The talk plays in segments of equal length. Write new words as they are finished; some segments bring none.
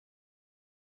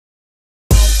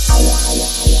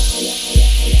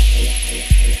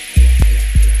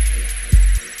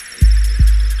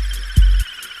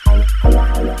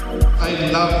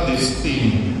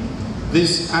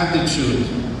This attitude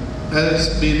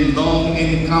has been long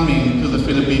in coming to the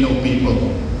Filipino people.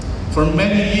 For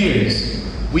many years,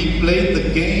 we played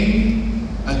the game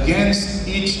against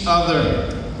each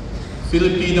other,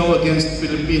 Filipino against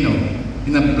Filipino,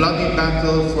 in a bloody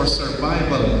battle for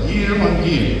survival year on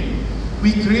year.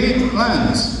 We create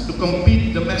plans to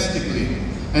compete domestically,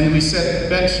 and we set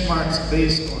benchmarks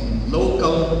based on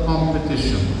local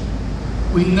competition.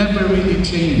 We never really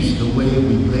changed the way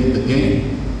we played the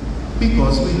game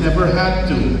because we never had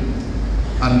to,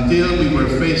 until we were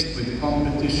faced with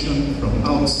competition from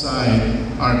outside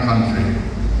our country.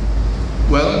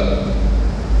 Well,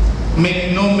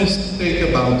 make no mistake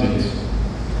about it.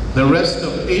 The rest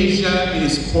of Asia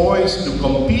is poised to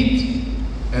compete,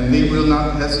 and they will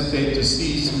not hesitate to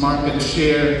seize market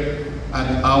share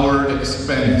at our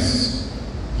expense.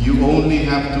 You only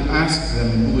have to ask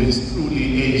them who is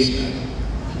truly Asia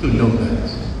to know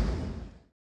that.